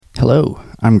Hello,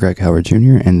 I'm Greg Howard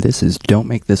Jr., and this is Don't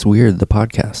Make This Weird, the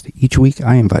podcast. Each week,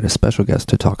 I invite a special guest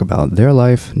to talk about their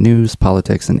life, news,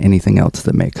 politics, and anything else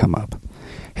that may come up.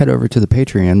 Head over to the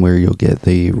Patreon where you'll get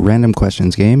the random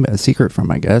questions game, a secret from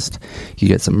my guest. You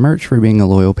get some merch for being a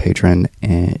loyal patron,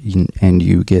 and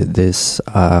you get this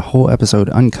whole episode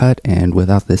uncut and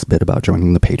without this bit about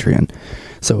joining the Patreon.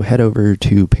 So head over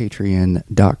to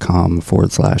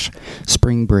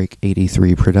patreon.com/Spring Break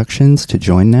 83 Productions to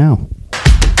join now.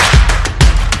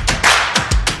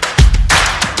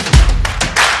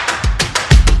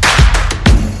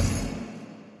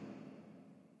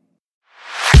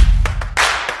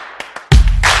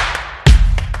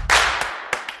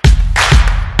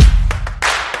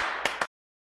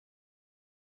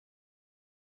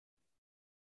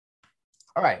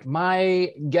 All right,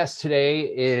 my guest today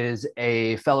is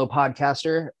a fellow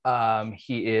podcaster.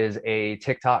 He is a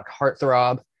TikTok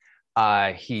heartthrob.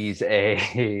 He's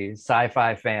a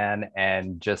sci-fi fan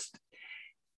and just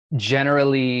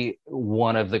generally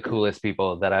one of the coolest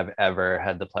people that I've ever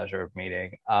had the pleasure of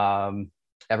meeting.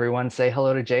 Everyone say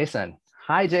hello to Jason.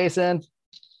 Hi, Jason.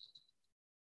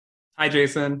 Hi,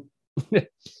 Jason.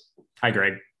 Hi,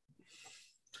 Greg.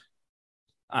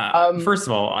 First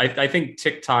of all, I think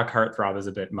TikTok heartthrob is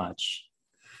a bit much.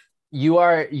 You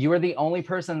are the only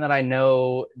person that I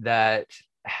know that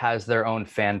has their own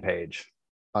fan page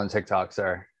on TikTok,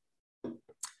 sir. All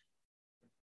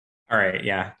right,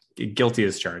 yeah, guilty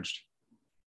as charged.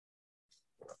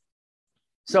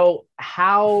 So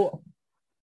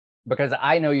because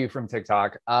I know you from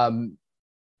TikTok,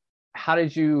 how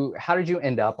did you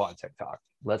end up on TikTok?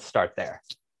 Let's start there.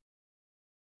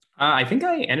 I think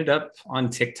I ended up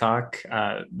on TikTok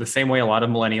the same way a lot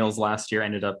of millennials last year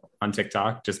ended up on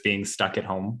TikTok, just being stuck at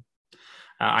home.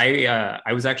 I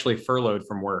was actually furloughed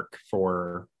from work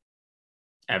for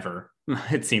ever.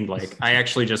 It seemed like I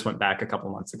actually just went back a couple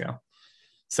months ago.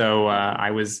 So I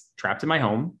was trapped in my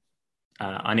home,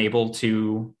 unable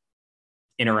to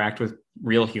interact with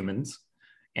real humans.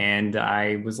 And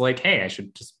I was like, hey,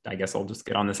 I guess I'll just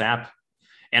get on this app.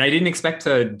 And I didn't expect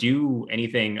to do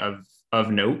anything of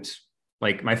note.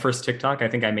 Like my first TikTok, I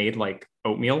think I made like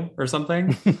oatmeal or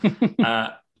something.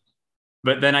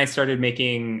 But then I started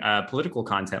making political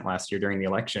content last year during the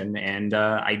election, and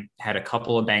I had a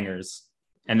couple of bangers,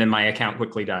 and then my account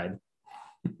quickly died.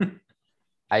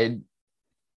 I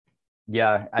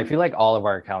feel like all of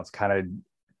our accounts kind of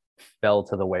fell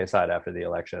to the wayside after the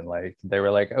election. Like they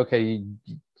were like, okay,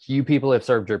 you people have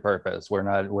served your purpose. We're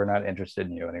not interested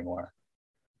in you anymore.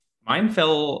 Mine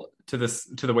fell to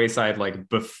the wayside like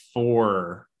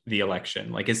before the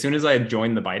election. Like as soon as I had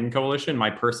joined the Biden coalition, my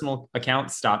personal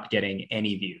account stopped getting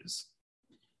any views.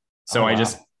 So wow.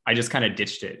 I just kind of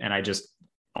ditched it, and I just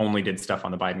only did stuff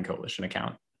on the Biden coalition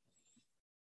account.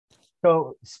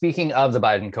 So speaking of the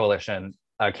Biden coalition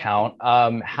account,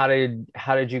 how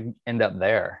did you end up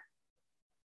there?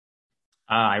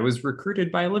 I was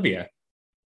recruited by Olivia.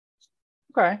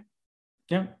 Okay.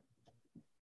 Yeah.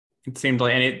 It seemed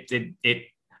like, and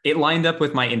it lined up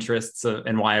with my interests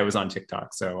and why I was on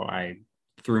TikTok. So I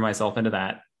threw myself into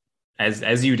that,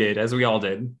 as you did, as we all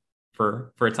did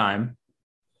for a time.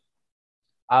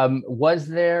 Was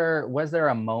there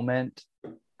a moment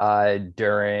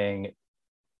during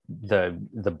the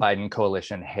Biden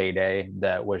coalition heyday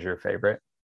that was your favorite?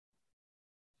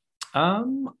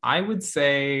 I would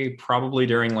say probably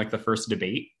during like the first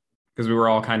debate, because we were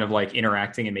all kind of like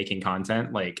interacting and making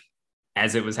content like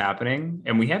as it was happening,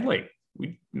 and we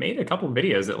made a couple of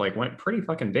videos that like went pretty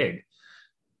fucking big.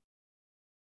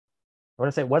 I want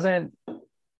to say, wasn't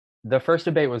the first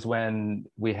debate was when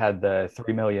we had the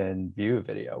 3 million view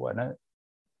video, wasn't it?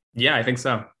 Yeah, I think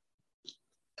so.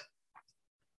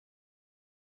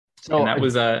 So and that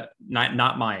was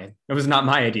not mine. It was not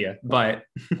my idea, but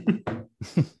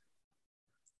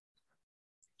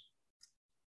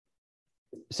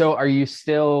So are you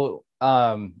still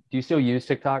do you still use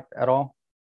TikTok at all?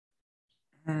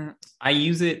 I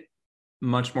use it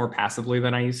much more passively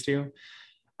than I used to.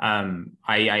 I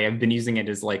have been using it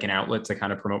as like an outlet to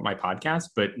kind of promote my podcast,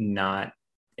 but not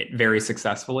very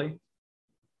successfully.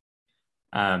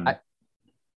 I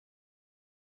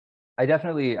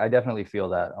definitely feel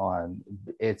that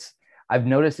I've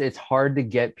noticed it's hard to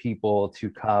get people to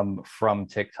come from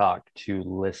TikTok to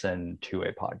listen to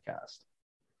a podcast.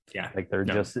 Yeah. Like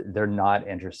they're not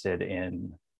interested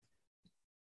in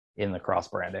the cross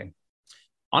branding.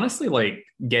 Honestly, like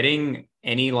getting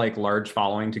any like large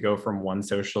following to go from one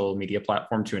social media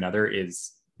platform to another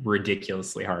is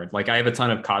ridiculously hard. Like I have a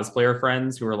ton of cosplayer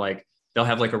friends who are like, they'll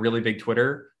have like a really big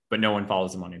Twitter, but no one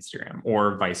follows them on Instagram,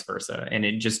 or vice versa. And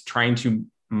it just trying to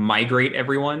migrate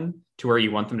everyone to where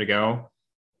you want them to go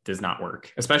does not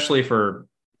work, especially for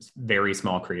very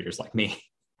small creators like me.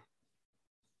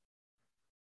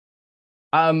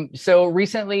 So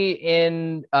recently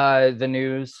in the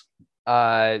news,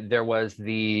 there was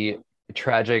the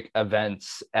tragic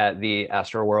events at the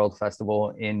Astroworld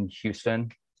Festival in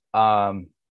Houston.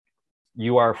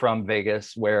 You are from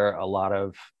Vegas, where a lot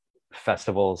of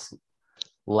festivals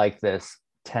like this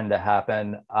tend to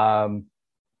happen.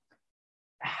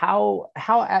 How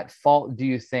at fault do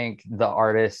you think the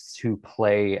artists who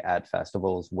play at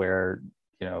festivals where,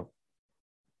 you know,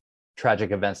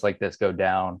 tragic events like this go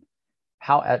down,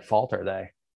 how at fault are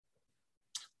they?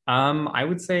 I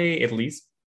would say at least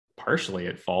partially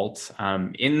at fault.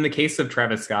 In the case of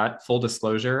Travis Scott, full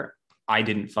disclosure, I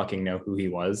didn't fucking know who he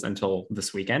was until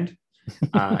this weekend.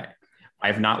 I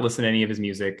have not listened to any of his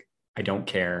music. I don't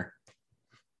care.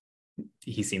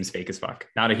 He seems fake as fuck.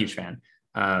 Not a huge fan.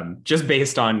 Just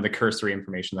based on the cursory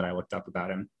information that I looked up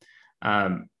about him.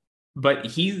 But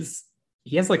he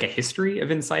has like a history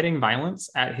of inciting violence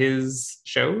at his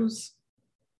shows.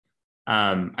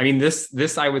 I mean,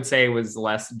 this I would say was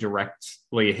less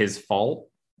directly his fault,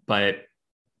 but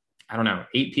I don't know.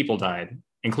 8 people died,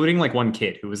 including like one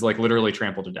kid who was like literally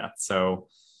trampled to death. So,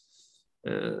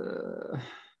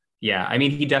 yeah, I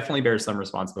mean, he definitely bears some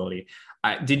responsibility.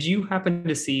 Did you happen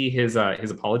to see his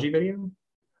apology video?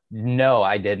 No,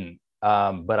 I didn't.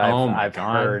 But Oh my I've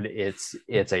God. heard it's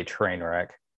a train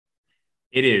wreck.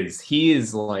 It is. He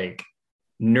is like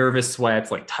nervous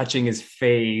sweats, like touching his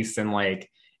face, and like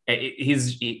I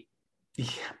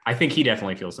think he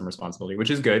definitely feels some responsibility, which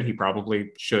is good. He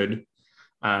probably should.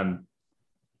 Um,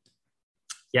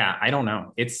 yeah, I don't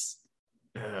know. It's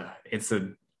a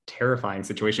terrifying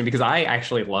situation because I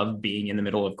actually love being in the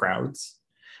middle of crowds.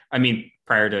 I mean,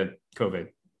 prior to COVID,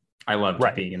 I loved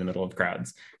Right. being in the middle of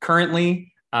crowds.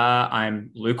 Currently,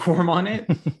 I'm lukewarm on it,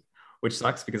 which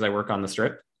sucks because I work on the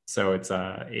Strip, so it's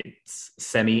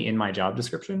semi in my job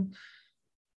description.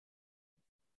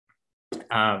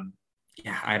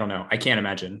 Yeah, I don't know. I can't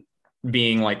imagine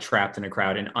being like trapped in a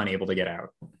crowd and unable to get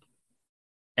out,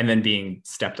 and then being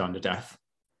stepped on to death.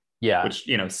 Yeah. Which,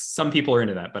 you know, some people are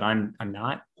into that, but I'm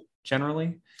not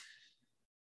generally.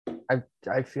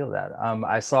 I feel that.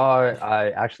 I saw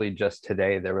actually just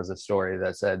today there was a story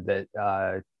that said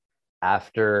that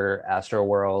after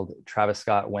Astroworld, Travis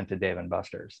Scott went to Dave and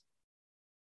Buster's,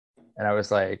 and I was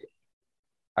like,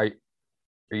 "Are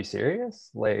you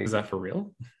serious? Like, Is that for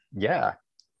real? yeah."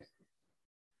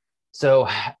 So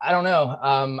I don't know.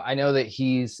 I know that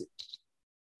he's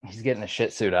getting a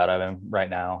shit suit out of him right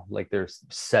now. Like there's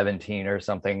 17 or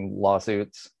something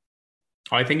lawsuits.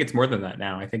 Oh, I think it's more than that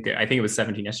now. I think it was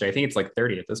 17 yesterday. I think it's like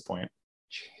 30 at this point.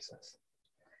 Jesus.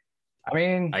 I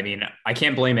mean, I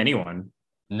can't blame anyone.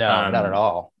 no, not at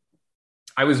all.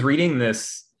 I was reading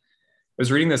this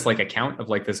like account of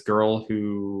like this girl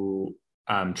who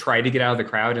tried to get out of the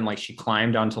crowd, and like she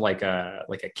climbed onto like a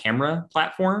camera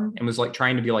platform and was like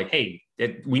trying to be like, hey,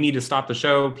 we need to stop the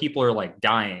show. People are like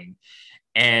dying.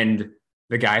 And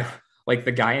the guy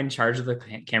in charge of the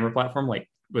camera platform like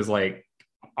was like,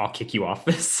 I'll kick you off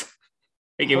this.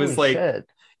 Like it was like, shit.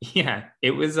 yeah,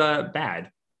 it was bad.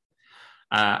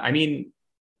 I mean,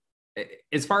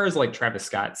 as far as like Travis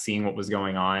Scott seeing what was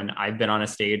going on, I've been on a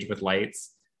stage with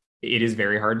lights. It is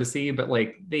very hard to see, but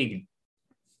like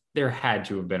there had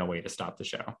to have been a way to stop the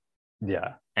show.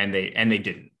 Yeah. And they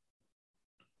didn't.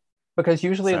 Because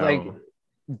usually So, like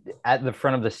at the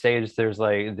front of the stage there's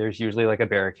usually like a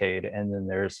barricade, and then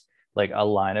there's like a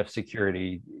line of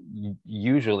security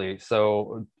usually.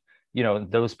 So, you know,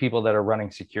 those people that are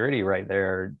running security right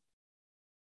there,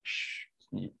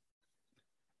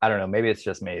 I don't know, maybe it's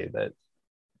just me that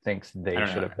thinks they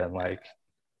should have been like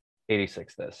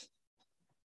 86 this.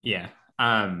 Yeah.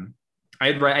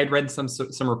 I'd read some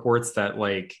reports that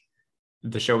like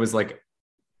the show was like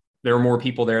there were more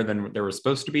people there than there was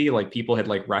supposed to be. Like people had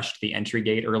like rushed the entry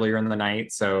gate earlier in the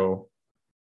night. So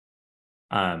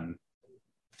I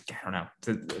don't know,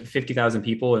 50,000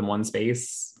 people in one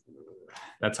space,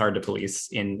 that's hard to police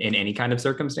in any kind of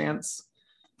circumstance.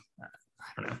 I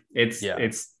don't know.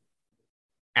 It's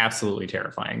absolutely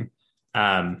terrifying.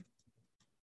 But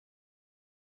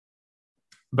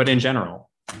in general,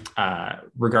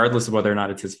 regardless of whether or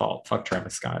not it's his fault, fuck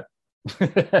Travis Scott.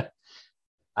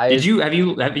 Have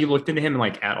you looked into him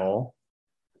like at all?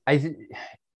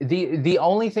 The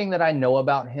only thing that I know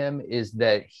about him is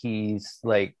that he's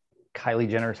like Kylie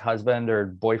Jenner's husband or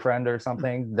boyfriend or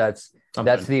something. That's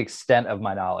the extent of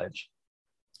my knowledge.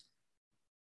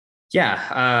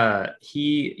 Yeah,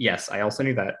 yes, I also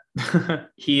knew that.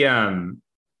 He in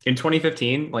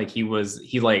 2015, like he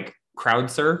like crowd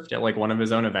surfed at like one of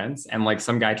his own events, and like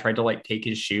some guy tried to like take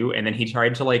his shoe, and then he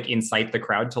tried to like incite the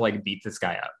crowd to like beat this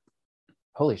guy up.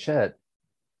 Holy shit.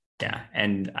 Yeah,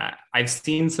 and I've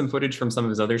seen some footage from some of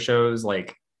his other shows.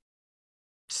 Like,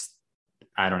 just,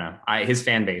 I don't know, his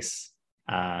fan base,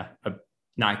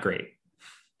 not great.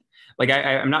 Like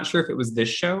I'm not sure if it was this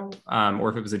show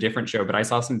or if it was a different show, but I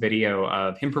saw some video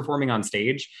of him performing on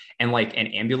stage and like an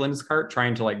ambulance cart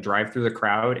trying to like drive through the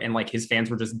crowd, and like his fans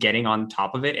were just getting on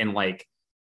top of it and like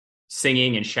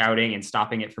singing and shouting and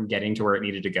stopping it from getting to where it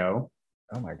needed to go.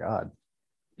 Oh my God.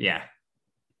 Yeah.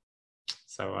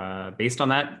 So based on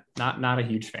that, not a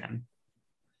huge fan.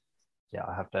 Yeah,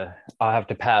 I'll have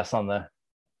to pass on the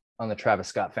Travis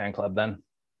Scott fan club then.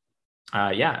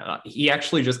 He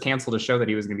actually just canceled a show that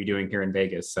he was going to be doing here in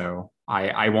Vegas, so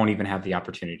I won't even have the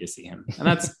opportunity to see him, and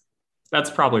that's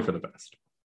probably for the best.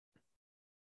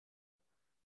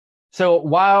 So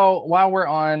while we're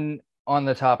on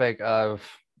the topic of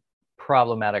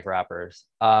problematic rappers,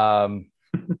 and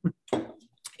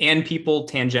people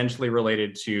tangentially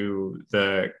related to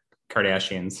the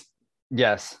Kardashians,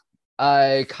 yes,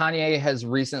 Kanye has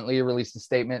recently released a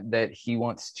statement that he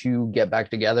wants to get back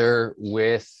together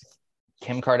with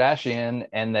Kim Kardashian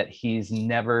and that he's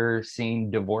never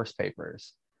seen divorce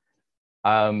papers.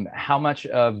 How much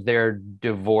of their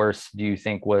divorce do you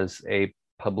think was a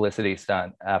publicity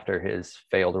stunt after his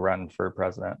failed run for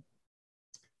president?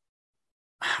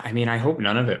 I mean, I hope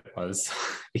none of it was,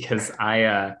 because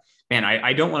I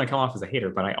don't want to come off as a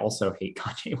hater, but I also hate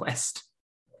Kanye West.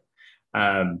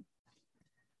 I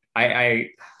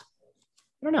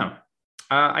don't know.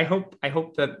 I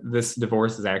hope that this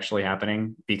divorce is actually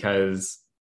happening, because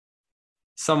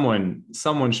someone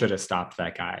should have stopped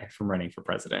that guy from running for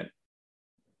president.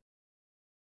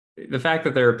 The fact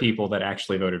that there are people that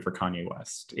actually voted for Kanye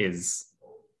West is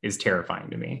terrifying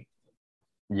to me.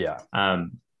 Yeah. I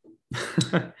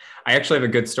actually have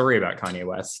a good story about Kanye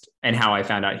West and how I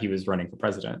found out he was running for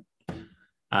president.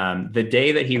 The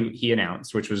day that he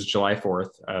announced, which was July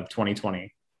 4th of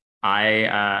 2020,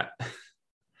 I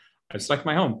was stuck in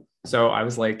my home. So I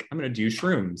was like, I'm going to do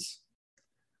shrooms.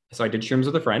 So I did shrooms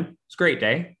with a friend. It was a great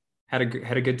day. Had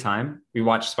a good time. We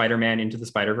watched Spider-Man Into the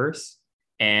Spider-Verse,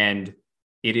 and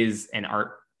it is an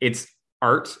art. It's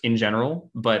art in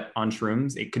general, but on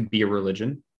shrooms, it could be a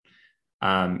religion.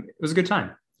 It was a good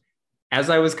time. As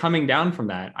I was coming down from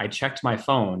that, I checked my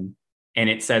phone, and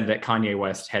it said that Kanye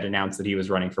West had announced that he was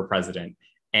running for president.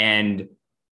 And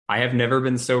I have never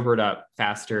been sobered up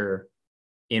faster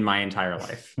in my entire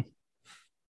life.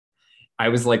 I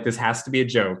was like, this has to be a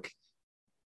joke.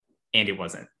 And it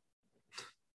wasn't.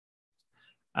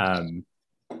 I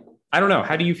don't know.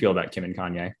 How do you feel about Kim and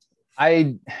Kanye?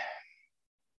 I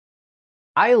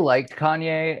liked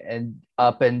Kanye and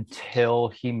up until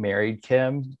he married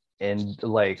Kim. And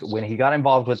like when he got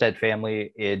involved with that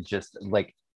family, it just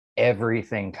like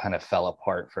everything kind of fell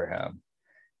apart for him.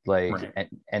 Like, right.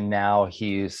 and now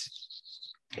he's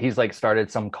like started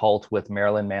some cult with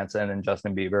Marilyn Manson and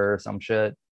Justin Bieber or some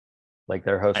shit. Like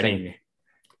they're hosting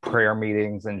prayer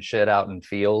meetings and shit out in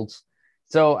fields.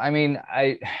 So, I mean,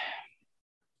 I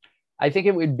think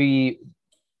it would be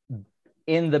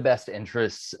in the best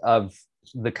interests of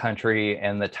the country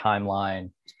and the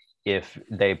timeline if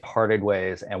they parted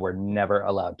ways and were never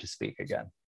allowed to speak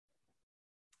again.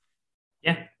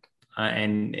 Yeah.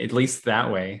 And at least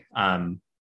that way,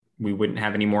 we wouldn't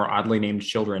have any more oddly named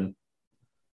children.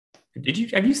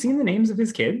 Have you seen the names of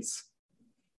his kids?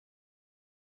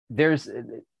 There's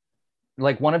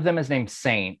like one of them is named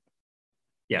Saint.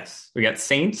 Yes. We got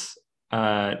Saint,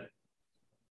 I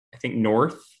think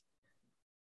North,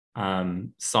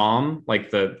 Psalm, like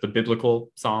the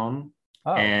biblical Psalm,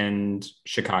 and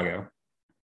Chicago.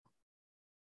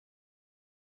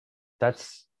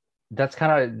 That's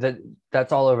kind of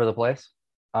that's all over the place.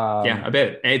 Yeah, a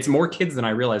bit. And it's more kids than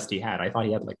I realized he had. I thought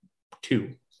he had like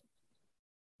 2.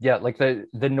 Yeah, like the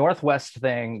Northwest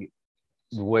thing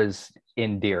was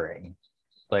endearing.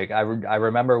 Like I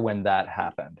remember when that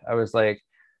happened. I was like,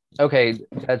 okay,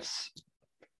 that's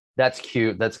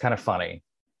cute. That's kind of funny.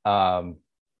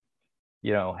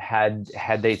 You know, had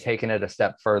they taken it a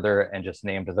step further and just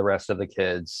named the rest of the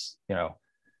kids, you know,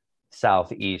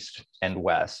 South, East, and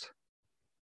West,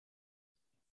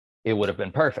 it would have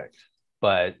been perfect.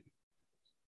 But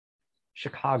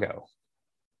Chicago,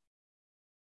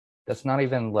 that's not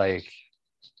even like,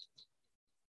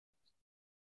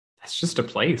 that's just a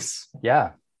place.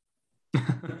 Yeah.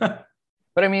 But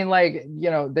I mean, like, you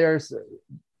know,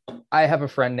 I have a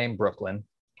friend named Brooklyn.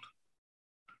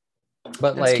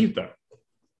 But that's like cute, though.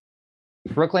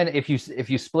 Brooklyn, if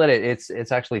you split it,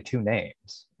 it's actually 2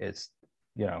 names. It's,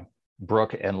 you know,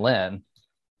 Brooke and Lynn.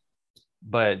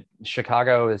 but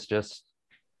Chicago is just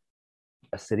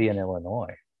a city in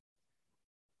Illinois.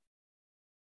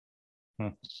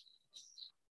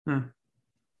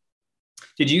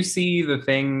 Did you see the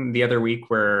thing the other week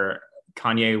where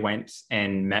Kanye went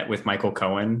and met with Michael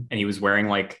Cohen and he was wearing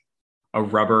like a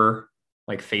rubber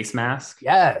like face mask?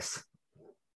 Yes.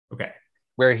 Okay.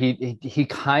 Where he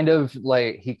kind of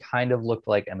looked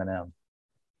like Eminem.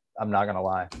 I'm not gonna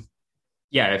lie.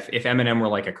 Yeah, if Eminem were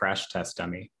like a crash test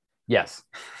dummy. Yes.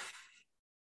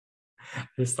 I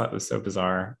just thought it was so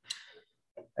bizarre.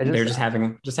 They're just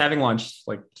having lunch,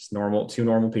 like just normal, two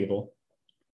normal people.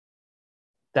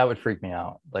 That would freak me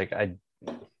out. Like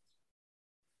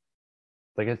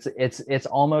it's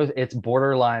almost, it's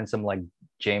borderline some like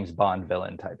James Bond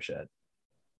villain type shit.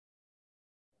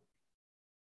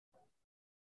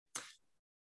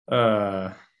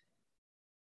 Good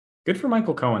for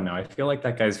Michael Cohen though. I feel like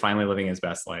that guy's finally living his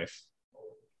best life.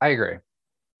 I agree.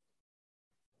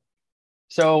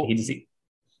 So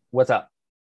what's up?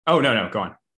 Oh, no, go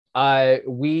on.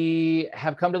 We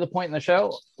have come to the point in the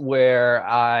show where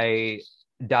I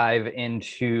dive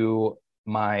into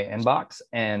my inbox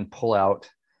and pull out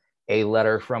a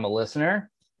letter from a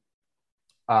listener.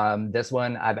 This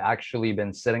one I've actually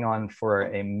been sitting on for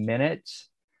a minute.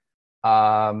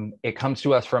 It comes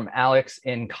to us from Alex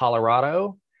in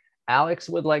Colorado. Alex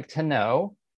would like to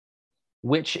know,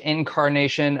 which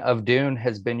incarnation of Dune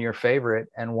has been your favorite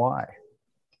and why?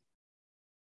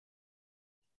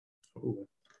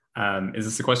 Is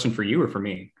this a question for you or for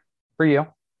me? For you.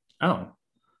 Oh, well,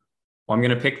 I'm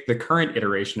going to pick the current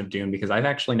iteration of Dune because I've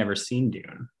actually never seen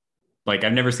Dune. Like,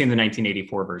 I've never seen the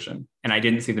 1984 version, and I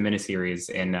didn't see the miniseries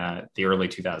in the early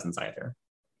 2000s either.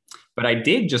 But I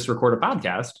did just record a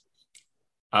podcast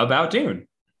about Dune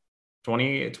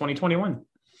 2021.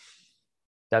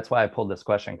 That's why I pulled this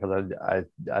question, because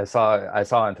I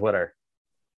saw on Twitter.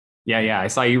 Yeah, I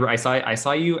saw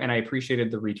you, and I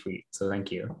appreciated the retweet. So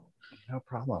thank you. No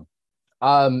problem.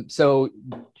 So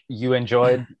you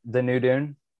enjoyed the new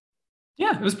Dune?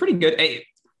 Yeah, it was pretty good.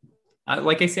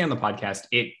 Like I say on the podcast,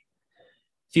 it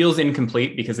feels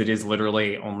incomplete because it is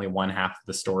literally only one half of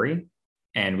the story,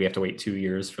 and we have to wait 2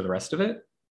 years for the rest of it,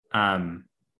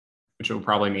 which will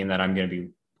probably mean that I'm going to be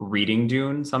reading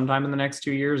Dune sometime in the next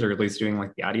 2 years, or at least doing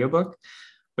like the audiobook.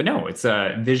 But no, it's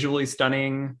visually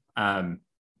stunning. And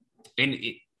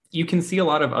you can see a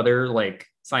lot of other like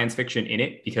science fiction in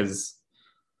it because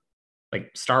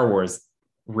like Star Wars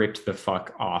ripped the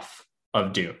fuck off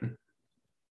of Dune.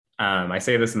 I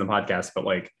say this in the podcast, but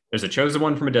like there's a chosen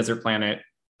one from a desert planet.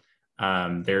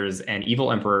 There's an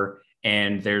evil emperor,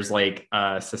 and there's like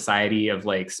a society of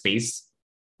like space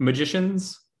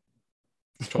magicians.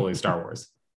 It's totally Star Wars.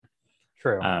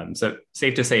 True. So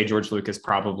safe to say George Lucas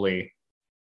probably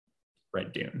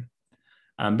read Dune.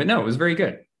 But no, it was very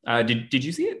good. Did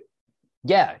you see it?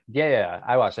 Yeah.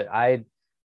 I watched it. I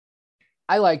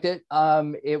liked it.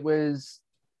 It was,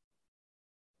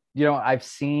 I've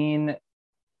seen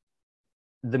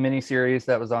the miniseries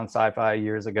that was on Sci-Fi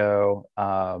years ago.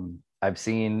 I've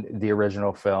seen the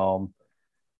original film.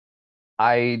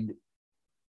 I'm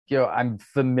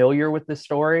familiar with the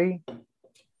story,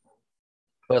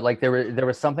 but like there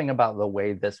was something about the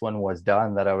way this one was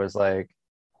done that I was like,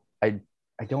 I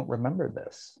don't remember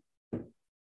this.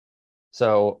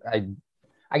 So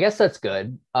I guess that's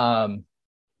good.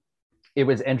 It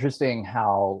was interesting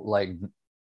how like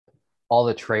all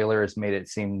the trailers made it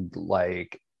seem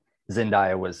like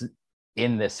Zendaya was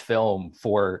in this film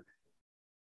for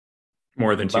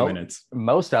more than 2 minutes,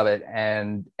 most of it,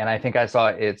 and I think I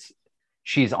saw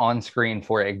she's on screen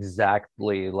for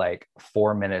exactly like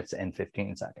 4 minutes and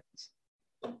 15 seconds.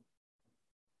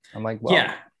 I'm like, well,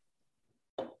 yeah.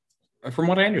 From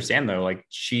what I understand, though, like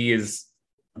she is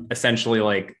essentially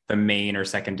like the main or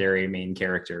secondary main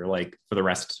character, like for the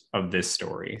rest of this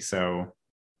story. So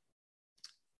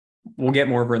we'll get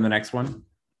more of her in the next one.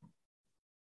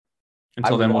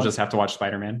 Until then, we'll just have to watch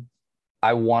Spider-Man.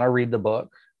 I want to read the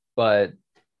book, but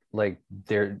like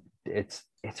it's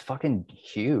fucking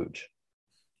huge.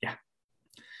 Yeah.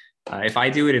 If I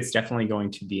do it, it's definitely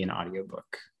going to be an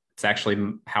audiobook. It's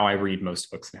actually how I read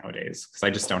most books nowadays because I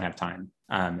just don't have time.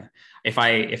 If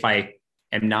I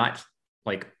am not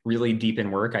like really deep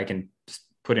in work, I can just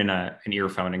put in an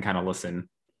earphone and kind of listen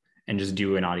and just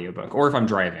do an audiobook. Or if I'm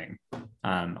driving,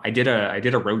 I did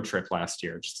a road trip last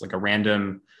year, just like a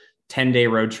random 10-day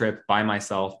road trip by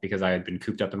myself because I had been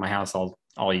cooped up in my house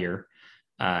all year.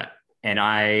 And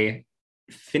I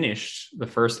finished the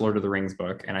first Lord of the Rings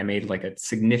book, and I made like a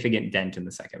significant dent in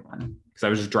the second one because I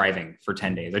was just driving for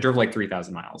 10 days. I drove like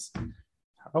 3,000 miles.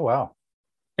 Oh, wow.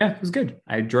 Yeah, it was good.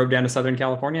 I drove down to Southern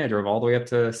California. I drove all the way up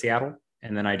to Seattle.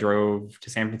 and then I drove to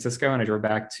San Francisco, and I drove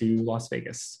back to Las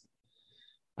Vegas.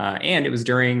 And it was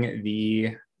during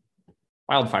the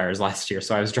wildfires last year.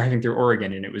 So I was driving through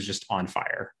Oregon, and it was just on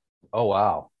fire. Oh,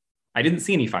 wow. I didn't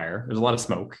see any fire. There's a lot of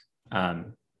smoke, but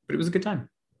it was a good time.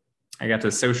 I got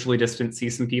to socially distance, see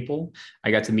some people.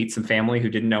 I got to meet some family who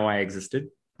didn't know I existed.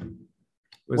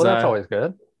 Well, that's always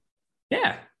good.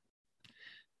 Yeah.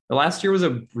 The last year was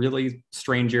a really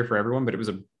strange year for everyone, but it was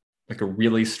a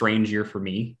really strange year for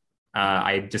me.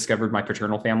 I discovered my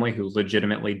paternal family who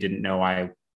legitimately didn't know I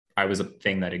was a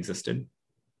thing that existed.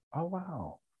 Oh,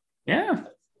 wow. Yeah.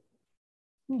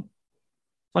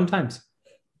 Fun times.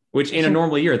 Which in a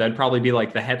normal year, that'd probably be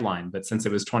like the headline. But since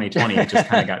it was 2020, it just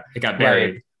kind of got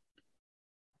buried. Right.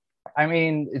 I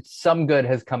mean, some good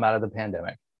has come out of the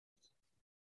pandemic.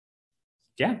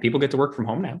 Yeah, people get to work from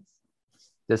home now.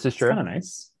 This is true. Kind of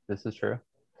nice. This is true.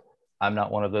 I'm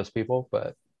not one of those people,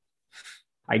 but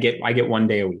I get 1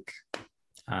 day a week,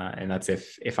 and that's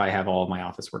if I have all of my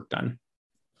office work done.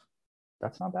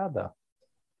 That's not bad though.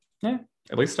 Yeah,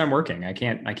 at least I'm working. I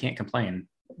can't complain.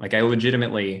 Like I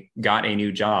legitimately got a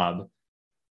new job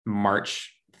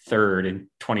March 3rd in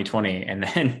 2020,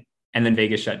 and then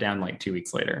Vegas shut down like 2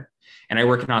 weeks later. And I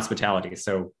work in hospitality,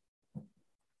 so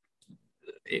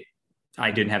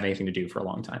I didn't have anything to do for a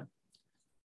long time.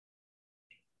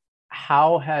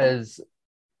 How has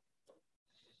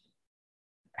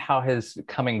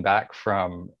coming back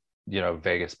from,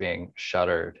 Vegas being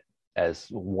shuttered as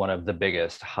one of the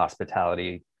biggest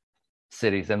hospitality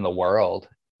cities in the world,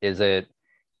 is it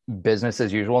business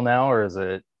as usual now, or is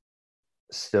it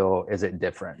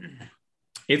different?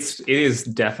 It is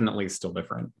definitely still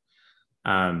different.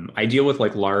 I deal with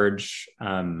like large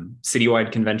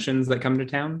citywide conventions that come to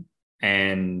town,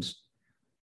 and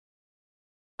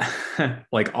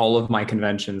like all of my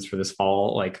conventions for this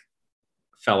fall like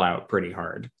fell out pretty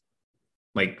hard.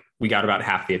 Like we got about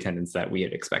half the attendance that we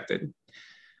had expected.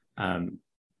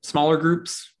 Smaller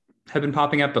groups have been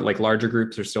popping up, but like larger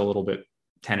groups are still a little bit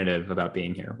tentative about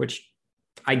being here, which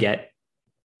I get.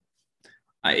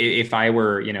 If I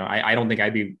were, I don't think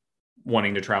I'd be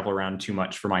wanting to travel around too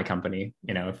much for my company.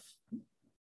 I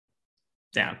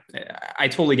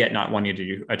totally get not wanting to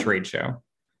do a trade show.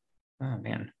 Oh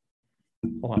man,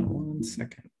 hold on 1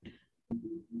 second.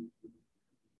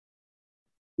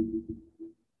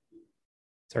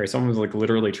 Sorry, someone was like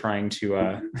literally trying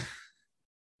to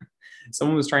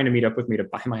someone was trying to meet up with me to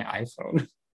buy my iPhone.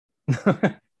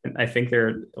 And I think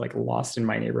they're like lost in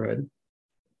my neighborhood.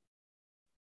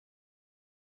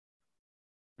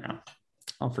 No,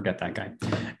 I'll forget that guy.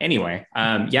 Anyway,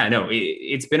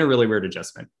 it's been a really weird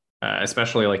adjustment,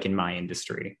 especially like in my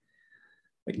industry.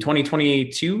 Like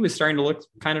 2022 is starting to look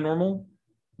kind of normal,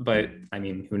 but I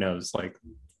mean, who knows? Like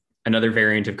another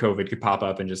variant of COVID could pop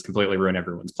up and just completely ruin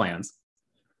everyone's plans.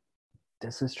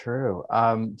 This is true.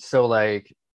 So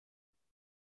like,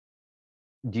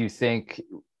 do you think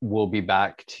we'll be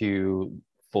back to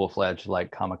full-fledged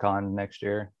like Comic-Con next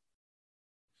year?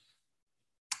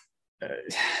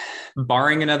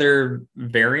 Barring another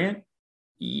variant,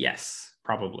 yes,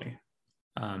 probably.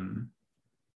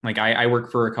 Like I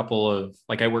work for a couple of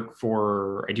I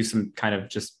do some kind of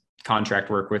just contract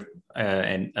work with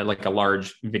like a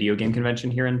large video game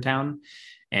convention here in town,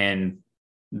 and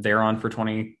they're on for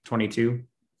 2022,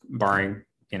 barring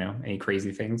any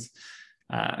crazy things.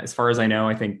 As far as I know,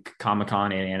 I think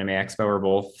Comic-Con and Anime Expo are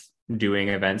both doing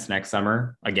events next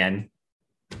summer again,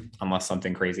 unless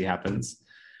something crazy happens.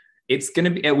 It's going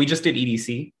to be, we just did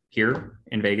EDC here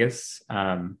in Vegas.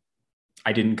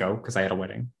 I didn't go because I had a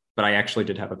wedding, but I actually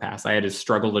did have a pass. I had to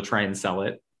struggle to try and sell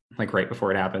it like right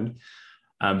before it happened.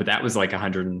 But that was like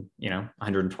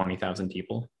 120,000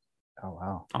 people.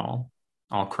 Oh, wow.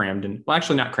 All crammed in. Well,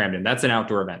 actually not crammed in. That's an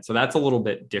outdoor event. So that's a little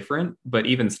bit different, but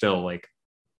even still, like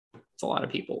it's a lot of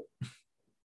people.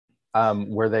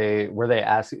 Were they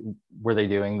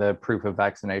doing the proof of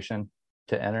vaccination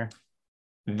to enter?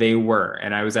 They were,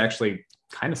 and I was actually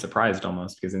kind of surprised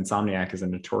almost because Insomniac is a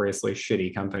notoriously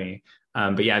shitty company.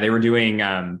 But yeah, they were doing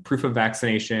proof of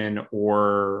vaccination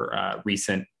or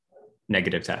recent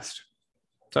negative test.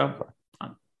 So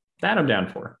that I'm down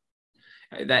for.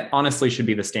 That honestly should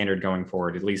be the standard going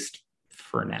forward, at least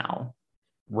for now.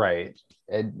 Right.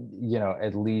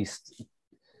 At least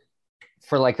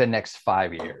for like the next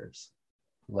 5 years.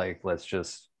 Like, let's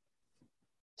just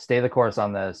stay the course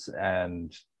on this,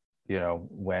 and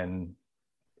when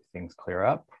things clear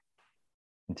up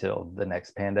until the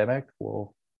next pandemic,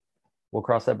 we'll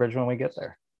cross that bridge when we get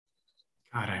there.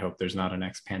 God, I hope there's not a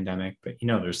next pandemic, but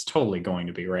there's totally going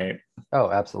to be, right?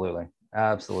 Oh, absolutely.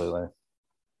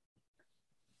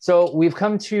 So we've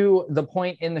come to the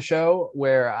point in the show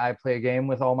where I play a game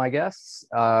with all my guests.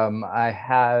 I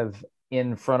have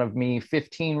in front of me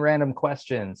 15 random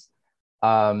questions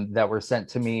that were sent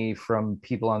to me from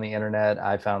people on the internet.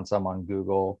 I found some on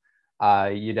Google.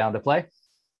 You down to play?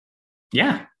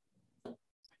 Yeah.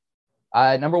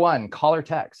 Number one, call or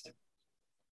text?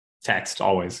 Text,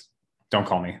 always. Don't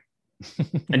call me.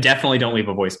 And definitely don't leave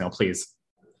a voicemail, please.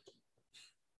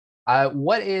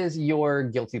 What is your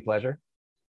guilty pleasure?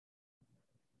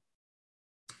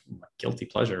 Guilty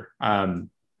pleasure. That's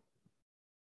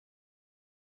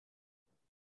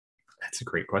a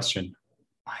great question.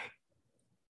 I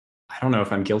don't know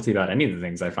if I'm guilty about any of the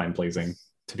things I find pleasing,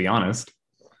 to be honest.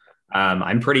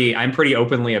 I'm pretty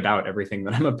openly about everything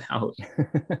that I'm about.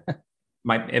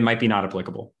 It might be not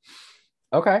applicable.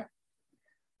 Okay.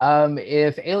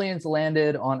 If aliens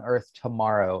landed on Earth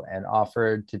tomorrow and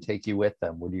offered to take you with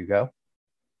them, would you go?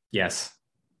 Yes.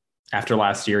 After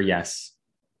last year, yes.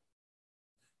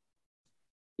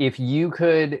 If you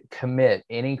could commit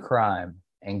any crime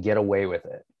and get away with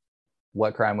it,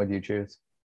 what crime would you choose?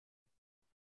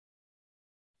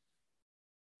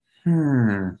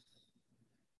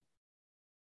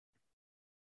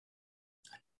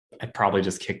 I'd probably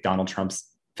just kick Donald Trump's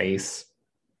face.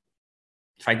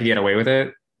 If I could get away with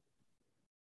it,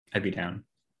 I'd be down.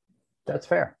 That's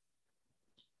fair.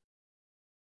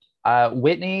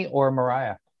 Whitney or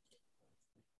Mariah?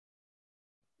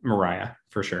 Mariah,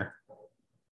 for sure.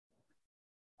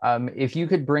 If you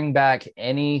could bring back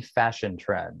any fashion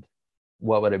trend,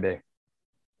 what would it be?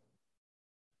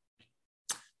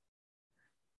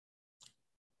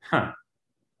 I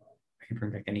can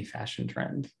bring back any fashion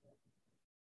trend.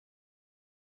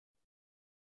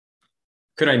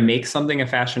 Could I make something a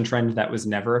fashion trend that was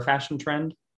never a fashion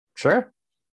trend? Sure.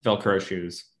 Velcro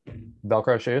shoes.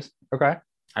 Velcro shoes. Okay.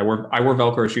 I wore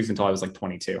Velcro shoes until I was like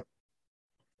 22.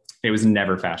 It was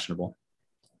never fashionable.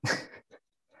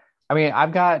 I mean,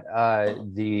 I've got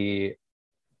the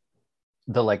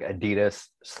like Adidas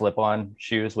slip-on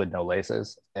shoes with no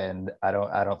laces, and I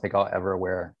don't think I'll ever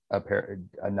wear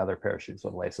another pair of shoes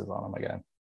with laces on them again.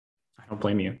 I don't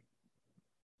blame you.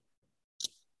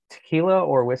 Tequila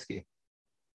or whiskey?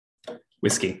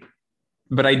 Whiskey.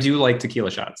 But I do like tequila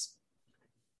shots.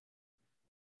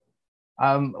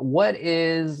 What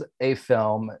is a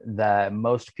film that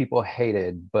most people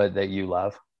hated but that you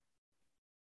love?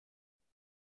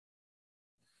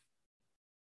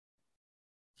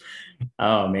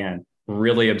 Oh man,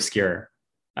 really obscure.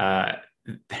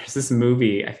 There's this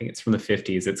movie, I think it's from the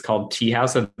 50s. It's called Tea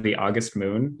House of the August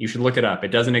Moon. You should look it up. It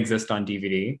doesn't exist on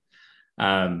DVD.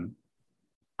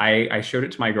 I showed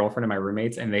it to my girlfriend and my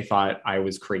roommates, and they thought I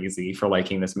was crazy for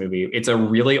liking this movie. It's a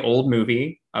really old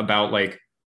movie about like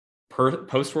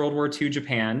post World War II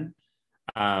Japan,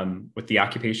 with the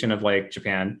occupation of like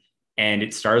Japan, and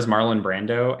it stars Marlon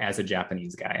Brando as a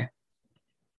Japanese guy.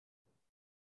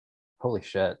 Holy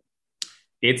shit.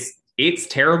 It's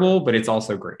terrible, but it's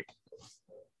also great.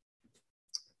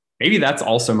 Maybe that's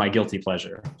also my guilty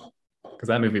pleasure, because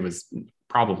that movie was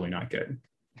probably not good.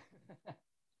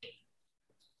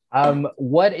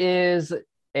 What is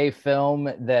a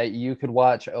film that you could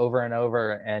watch over and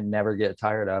over and never get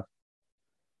tired of?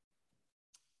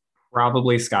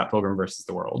 Probably Scott Pilgrim versus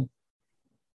the World.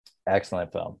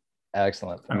 Excellent film.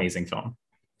 Excellent film. Amazing film.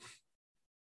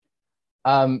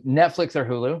 Netflix or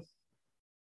Hulu?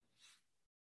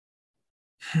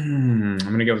 I'm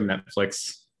gonna go with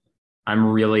Netflix. I'm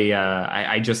really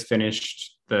I just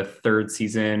finished the third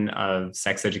season of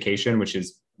Sex Education, which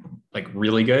is like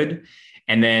really good.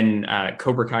 And then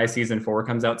Cobra Kai season 4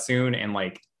 comes out soon, and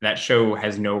like that show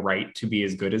has no right to be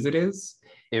as good as it is.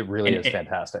 It really is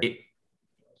fantastic.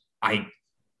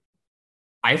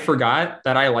 I forgot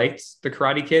that I liked the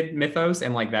Karate Kid mythos,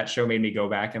 and like that show made me go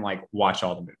back and like watch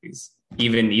all the movies,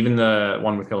 even the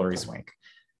one with Hilary Swank.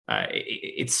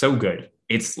 It's so good.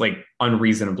 It's like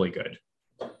unreasonably good.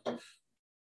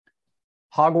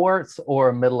 Hogwarts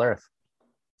or Middle Earth?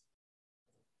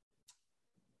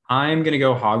 I'm gonna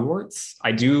go Hogwarts.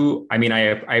 I mean, I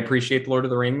appreciate the Lord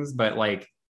of the Rings, but like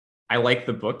I like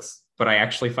the books, but I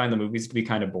actually find the movies to be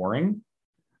kind of boring.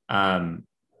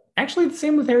 Actually, the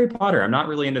same with Harry Potter. I'm not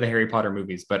really into the Harry Potter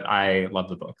movies, but I love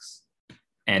the books,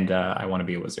 and I want to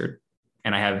be a wizard.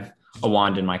 And I have a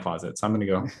wand in my closet, so I'm gonna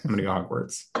go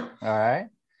Hogwarts. All right.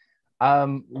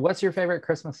 What's your favorite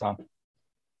Christmas song?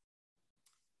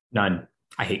 None.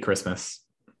 I hate Christmas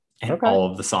and Okay.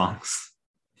 all of the songs.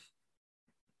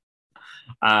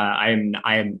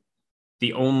 I'm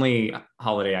the only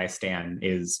holiday I stan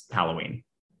is Halloween.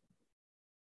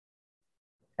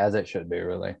 As it should be,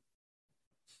 really.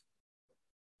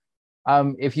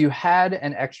 If you had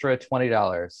an extra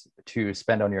 $20 to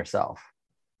spend on yourself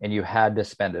and you had to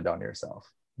spend it on yourself,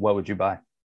 what would you buy?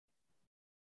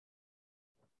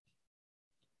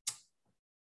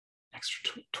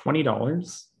 Extra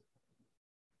 $20.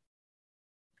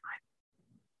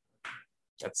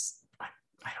 I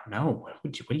don't know.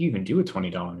 What do you even do with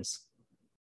 $20?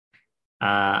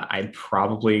 I'd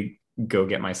probably go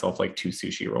get myself like 2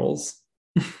 sushi rolls.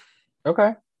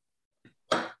 Okay.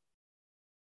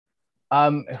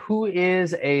 Who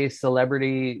is a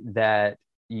celebrity that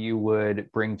you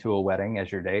would bring to a wedding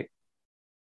as your date?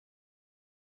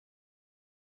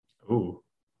 Ooh,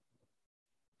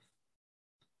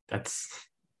 that's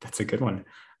a good one.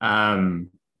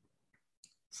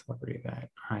 Celebrity that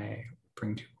I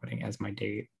bring to a wedding as my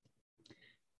date.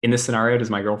 In this scenario, does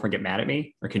my girlfriend get mad at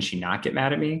me, or can she not get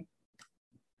mad at me?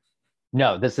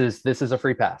 No, this is a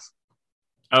free pass.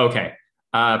 Oh, okay.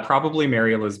 Probably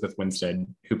Mary Elizabeth Winstead,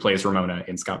 who plays Ramona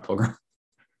in Scott Pilgrim.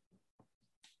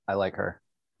 I like her.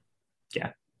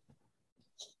 Yeah.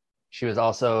 She was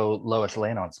also Lois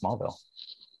Lane on Smallville.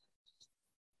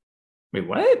 Wait,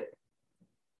 what?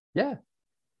 Yeah.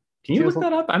 Can you look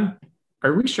that up?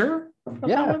 Are we sure?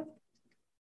 Yeah.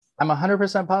 I'm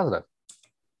 100% positive.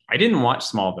 I didn't watch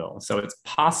Smallville, so it's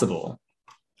possible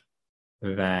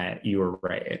that you were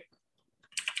right.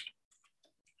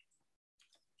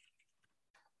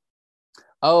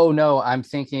 Oh no, I'm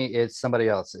thinking it's somebody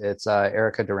else. It's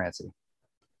Erica Durance.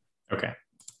 Okay.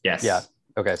 Yes. Yeah.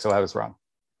 Okay, so I was wrong.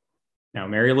 Now,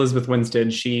 Mary Elizabeth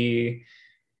Winstead, she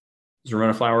was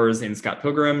Ramona Flowers in Scott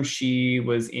Pilgrim. She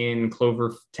was in 10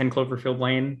 Cloverfield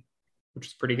Lane, which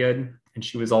is pretty good. And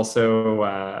she was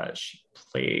also, she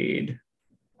played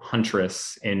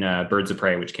Huntress in Birds of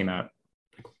Prey, which came out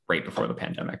right before the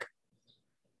pandemic.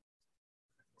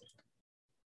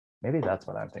 Maybe that's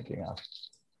what I'm thinking of.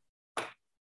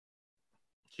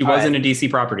 She wasn't a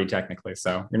DC property technically,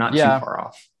 so you're not too far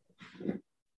off.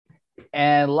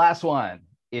 And last one,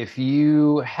 if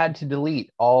you had to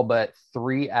delete all but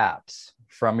 3 apps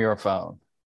from your phone,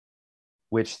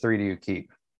 which 3 do you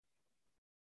keep?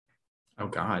 Oh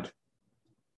God.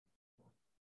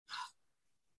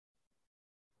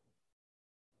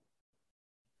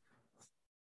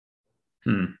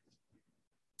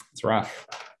 It's rough.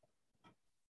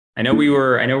 I know we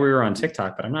were on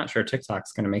TikTok, but I'm not sure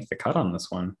TikTok's going to make the cut on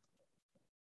this one.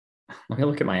 Let me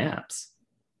look at my apps.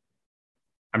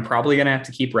 I'm probably going to have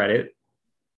to keep Reddit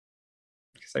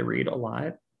because I read a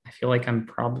lot. I feel like I'm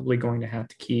probably going to have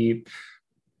to keep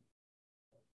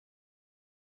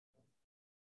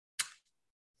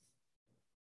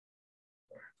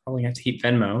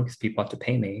Venmo because people have to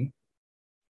pay me.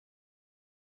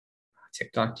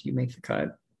 TikTok, do you make the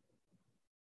cut?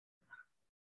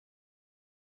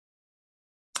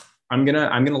 I'm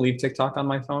gonna leave TikTok on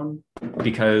my phone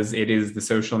because it is the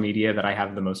social media that I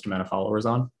have the most amount of followers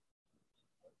on,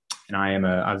 and I am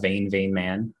a vain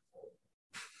man.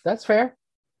 That's fair.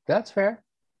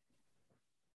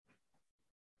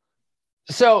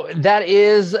 So that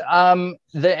is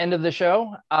the end of the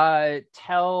show.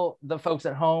 Tell the folks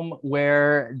at home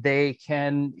where they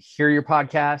can hear your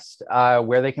podcast,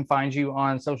 where they can find you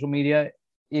on social media,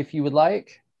 if you would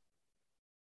like.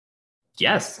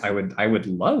 Yes, I would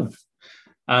love.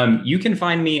 You can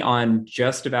find me on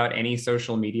just about any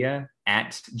social media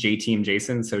at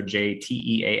JTeamJason, so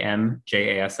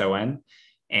JTEAMJASON.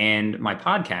 And my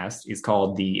podcast is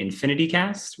called The Infinity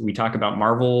Cast. We talk about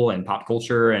Marvel and pop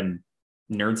culture and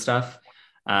nerd stuff.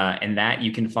 And that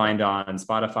you can find on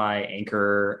Spotify,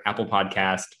 Anchor, Apple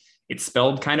Podcast. It's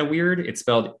spelled kind of weird. It's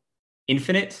spelled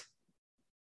infinite,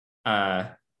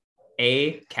 a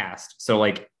cast. So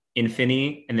like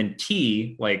Infinity and then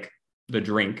T, like the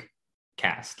drink,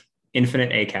 cast.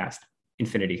 Infinite A cast.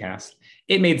 Infinity Cast.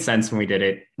 It made sense when we did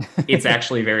it. It's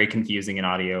actually very confusing in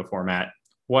audio format.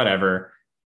 Whatever.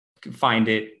 Find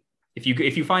it. If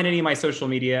you find any of my social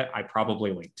media, I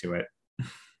probably link to it.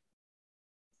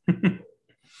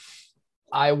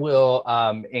 I will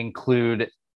include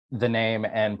the name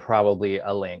and probably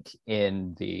a link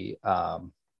in the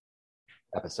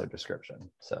episode description.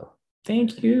 So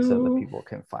thank you. So that people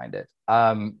can find it.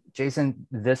 Jason,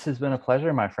 this has been a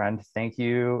pleasure, my friend. Thank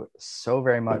you so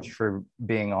very much for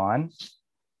being on.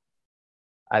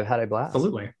 I've had a blast.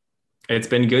 Absolutely. It's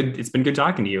been good. It's been good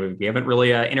talking to you. We haven't really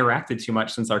interacted too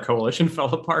much since our coalition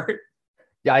fell apart.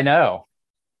 Yeah, I know.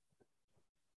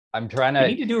 I'm trying to. We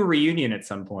need to do a reunion at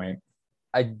some point.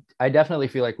 I definitely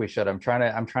feel like we should. I'm trying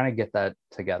to get that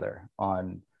together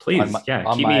on. Please,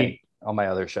 on my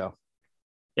other show.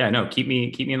 Yeah, no, keep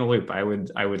me in the loop. I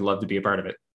would love to be a part of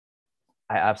it.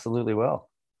 I absolutely will.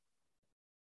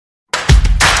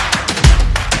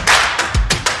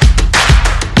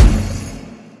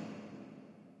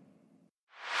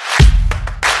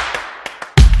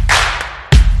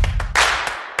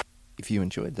 If you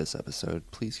enjoyed this episode,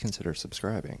 please consider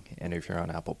subscribing. And if you're on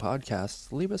Apple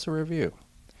Podcasts, leave us a review.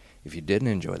 If you didn't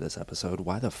enjoy this episode,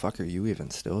 why the fuck are you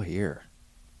even still here?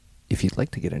 If you'd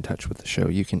like to get in touch with the show,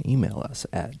 you can email us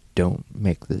at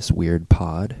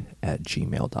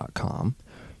don'tmakethisweirdpod@gmail.com.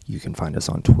 You can find us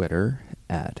on Twitter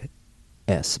at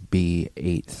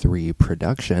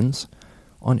SB83Productions,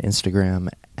 on Instagram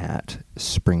at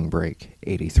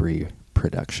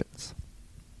SpringBreak83Productions.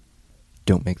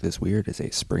 Don't Make This Weird is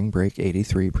a Spring Break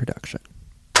 83 production.